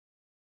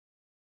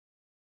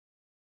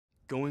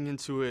going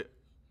into it,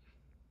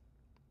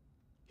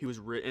 he was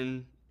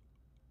written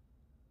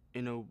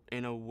in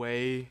a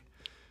way.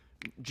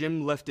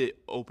 Jim left it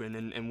open,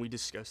 and we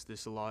discussed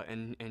this a lot,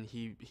 and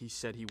he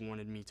said he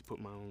wanted me to put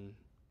my own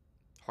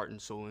heart and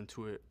soul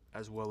into it,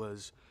 as well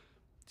as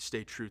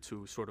stay true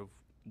to sort of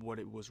what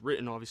it was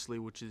written, obviously,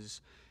 which is,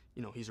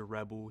 he's a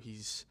rebel.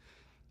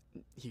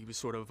 He was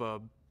sort of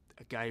a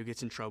guy who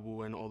gets in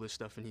trouble and all this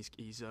stuff, and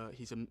he's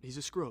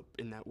a screw up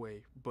in that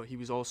way. But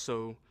he's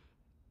also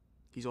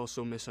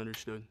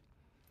misunderstood,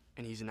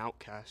 and he's an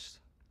outcast,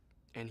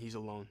 and he's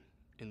alone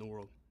in the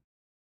world.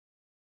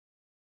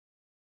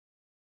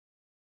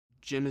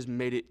 Jim has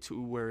made it to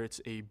where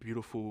it's a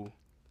beautiful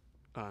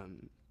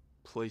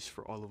place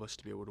for all of us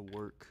to be able to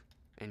work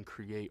and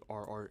create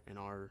our art and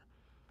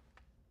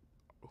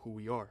who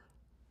we are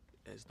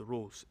as the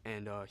roles.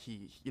 And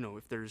he,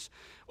 if there's,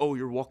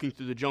 you're walking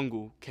through the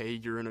jungle, okay,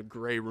 you're in a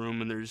gray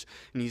room, and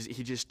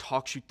he just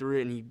talks you through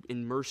it, and he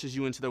immerses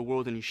you into the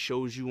world, and he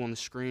shows you on the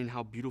screen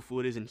how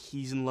beautiful it is, and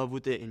he's in love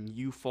with it, and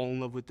you fall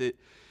in love with it.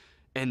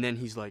 And then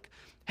he's like,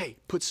 hey,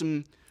 put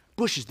some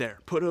bushes there,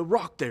 put a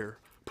rock there,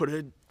 put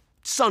a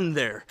sun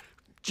there.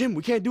 Jim,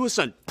 we can't do a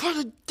sun. Put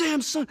a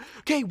damn sun.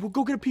 Okay, we'll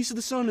go get a piece of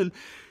the sun,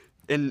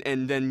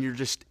 and then you're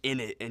just in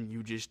it, and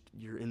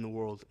you're in the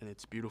world, and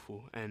it's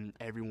beautiful, and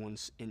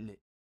everyone's in it.